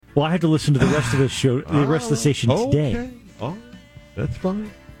Well, I had to listen to the rest of the show, the rest of the station today. Okay. Oh, that's fine.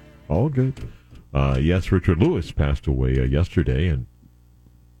 All good. Yes, Richard Lewis passed away yesterday, and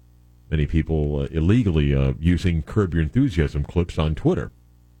many people illegally using Curb Your Enthusiasm clips on Twitter,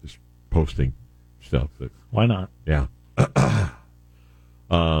 just posting stuff. Why not? Yeah.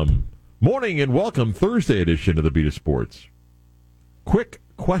 Morning and welcome, Thursday edition of the Beat of Sports. Quick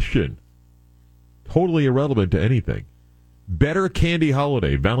question, totally irrelevant to anything. Better candy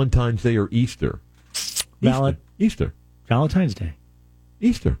holiday, Valentine's Day or Easter? Easter. Valentine's Day.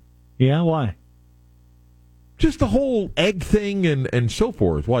 Easter. Yeah, why? Just the whole egg thing and so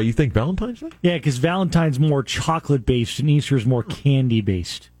forth. Why, you think Valentine's Day? Yeah, because Valentine's more chocolate-based and Easter is more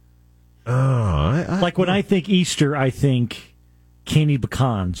candy-based. Like when I think Easter, I think candied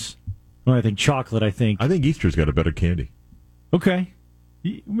pecans. When I think chocolate, I think Easter's got a better candy. Okay.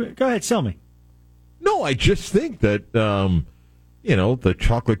 Go ahead, sell me. No, I just think that, the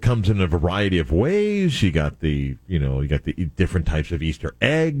chocolate comes in a variety of ways. You got the different types of Easter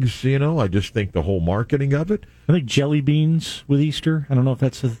eggs, I just think the whole marketing of it. I think jelly beans with Easter. I don't know if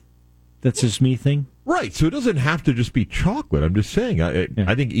that's just me thing. Right, so it doesn't have to just be chocolate. I'm just saying,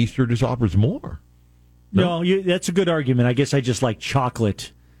 I think Easter just offers more. No, that's a good argument. I guess I just like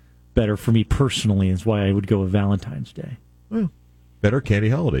chocolate better for me personally, is why I would go with Valentine's Day. Well, better candy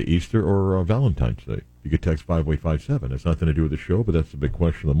holiday, Easter or Valentine's Day? You could text 5857. It's nothing to do with the show, but that's the big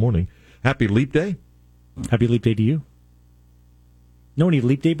question of the morning. Happy Leap Day. Happy Leap Day to you. Know any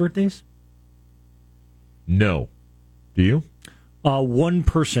Leap Day birthdays? No. Do you? One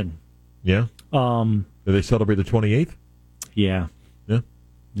person. Yeah? Do they celebrate the 28th? Yeah. Yeah?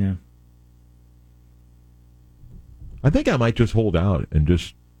 Yeah. I think I might just hold out and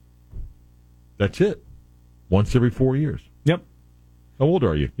just... That's it. Once every 4 years. Yep. How old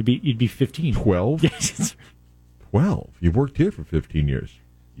are you? You'd be 15. 12? Yes. 12. You've worked here for 15 years.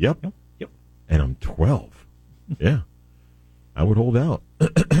 Yep. And I'm 12. Yeah. I would hold out. You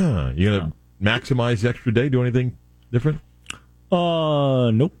going to maximize the extra day? Do anything different?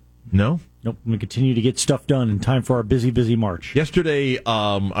 Nope. No? Nope. I'm going to continue to get stuff done in time for our busy, busy March. Yesterday,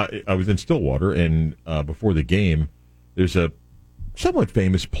 I was in Stillwater, and before the game, there's a somewhat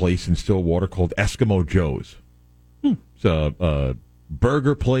famous place in Stillwater called Eskimo Joe's. It's a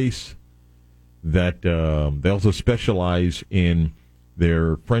burger place that they also specialize in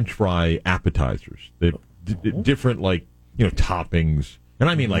their French fry appetizers. They have different, toppings, and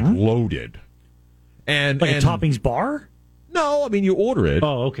I mean loaded. And a toppings bar? No, I mean you order it.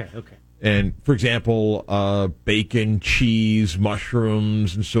 Oh, okay. And for example, bacon, cheese,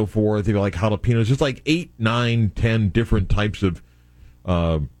 mushrooms, and so forth. They like jalapenos. It's like 8, 9, 10 different types of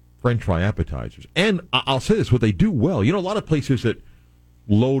French fry appetizers. And I'll say this, what they do well, a lot of places that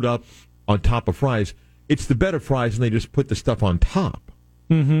load up on top of fries, it's the better fries and they just put the stuff on top.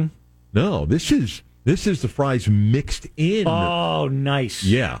 Mm-hmm. No, this is the fries mixed in. Oh, nice.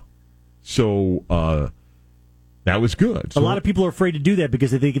 Yeah. So that was good. So, a lot of people are afraid to do that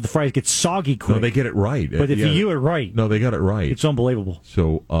because they think the fries get soggy quick. No, they get it right. But if you do it right. No, they got it right. It's unbelievable.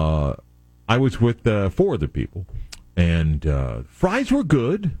 So I was with 4 other people, and fries were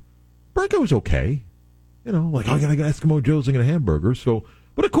good. Burger was okay. I got Eskimo Joe's and a hamburger. So,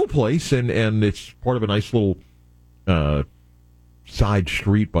 but a cool place, and it's part of a nice little side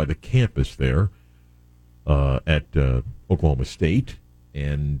street by the campus there at Oklahoma State,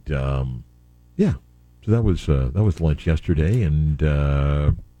 and yeah. So that was lunch yesterday, and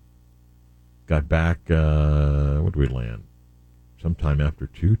got back. What did we land? Sometime after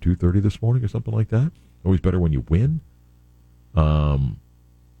 2:30 this morning, or something like that. Always better when you win.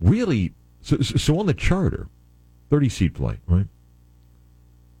 Really, so on the charter, 30-seat flight, right?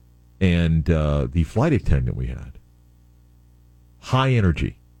 And the flight attendant we had, high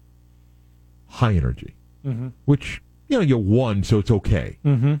energy, mm-hmm. which you won, so it's okay.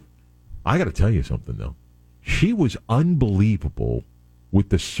 Mm-hmm. I got to tell you something, though. She was unbelievable with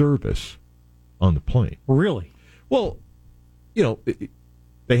the service on the plane. Really? Well,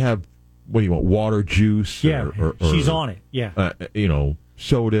 they have, what do you want, water, juice? Yeah, or she's on it, yeah.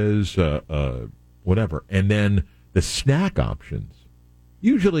 Sodas, whatever. And then the snack options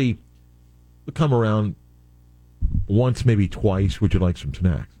usually come around once, maybe twice. Would you like some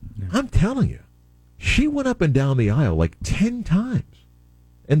snacks? Yeah. I'm telling you, she went up and down the aisle like 10 times.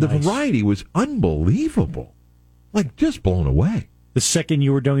 And the variety was unbelievable. Like, just blown away. The second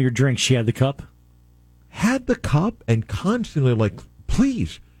you were done with your drink, she had the cup? Had the cup and constantly like,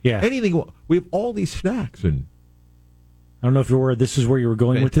 please, anything. We have all these snacks. And I don't know if this is where you were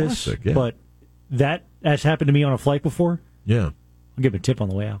going with this, but that has happened to me on a flight before. Yeah. I'll give him a tip on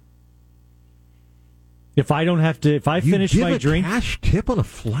the way out. If I don't have to, if I finish my drink, cash tip on a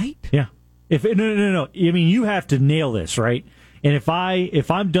flight? Yeah. No. I mean, you have to nail this, right? And if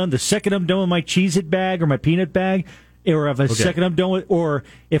I'm done, the second I'm done with my Cheez-It bag or my peanut bag, or second I'm done with, or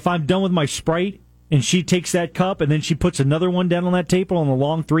if I'm done with my Sprite and she takes that cup and then she puts another one down on that table on the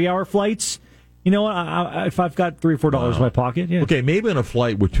long 3-hour flights, you know what? If I've got $3 or $4 in my pocket, yeah. Okay, maybe on a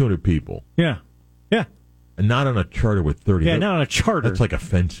flight with 200 people. Yeah. And not on a charter with 30. Yeah, not on a charter. That's like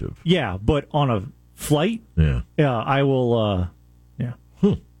offensive. Yeah, but on a flight, yeah, I will.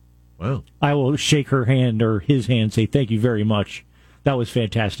 Well, I will shake her hand or his hand, say thank you very much. That was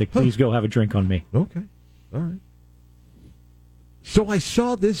fantastic. Please go have a drink on me. Okay, all right. So I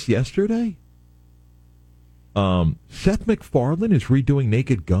saw this yesterday. Seth MacFarlane is redoing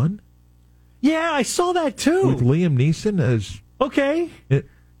Naked Gun. Yeah, I saw that too. With Liam Neeson as okay.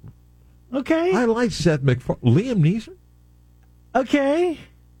 Okay. I like Seth MacFarlane. Liam Neeson. Okay.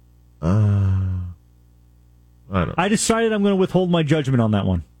 I don't know. I decided I'm going to withhold my judgment on that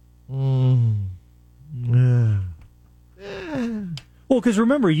one. Yeah. Well, because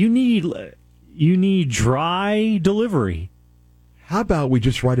remember, you need dry delivery. How about we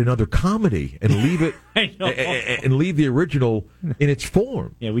just write another comedy and leave it and leave the original in its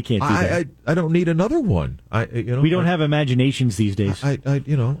form? Yeah, we can't do that. I don't need another one. We don't have imaginations these days. I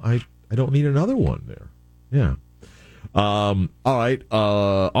don't need another one there. Yeah. All right.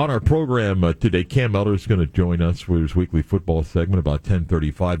 On our program today, Cam Elder is going to join us for his weekly football segment about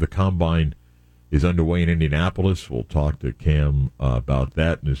 10:35. The Combine is underway in Indianapolis. We'll talk to Cam about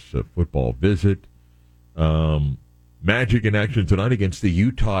that and his football visit. Magic in action tonight against the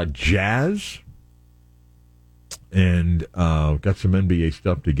Utah Jazz. And got some NBA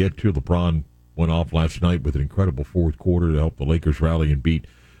stuff to get to. LeBron went off last night with an incredible fourth quarter to help the Lakers rally and beat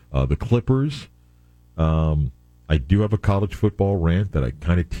the Clippers. I do have a college football rant that I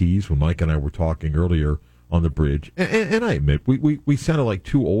kind of teased when Mike and I were talking earlier on the bridge. And I admit, we sounded like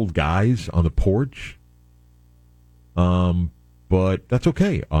two old guys on the porch. But that's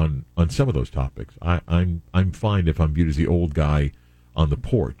okay on some of those topics. I'm fine if I'm viewed as the old guy on the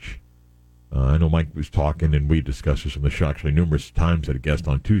porch. I know Mike was talking, and we discussed this on the show actually numerous times at a guest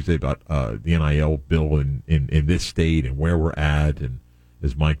on Tuesday about the NIL bill in this state and where we're at. And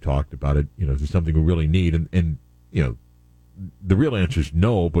as Mike talked about it, is this something we really need? And the real answer is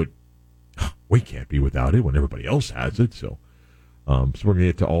no, but we can't be without it when everybody else has it. So we're going to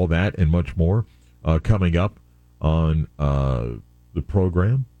get to all that and much more coming up on the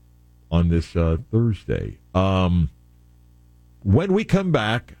program on this Thursday. When we come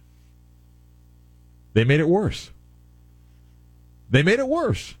back, they made it worse.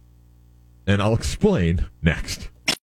 And I'll explain next.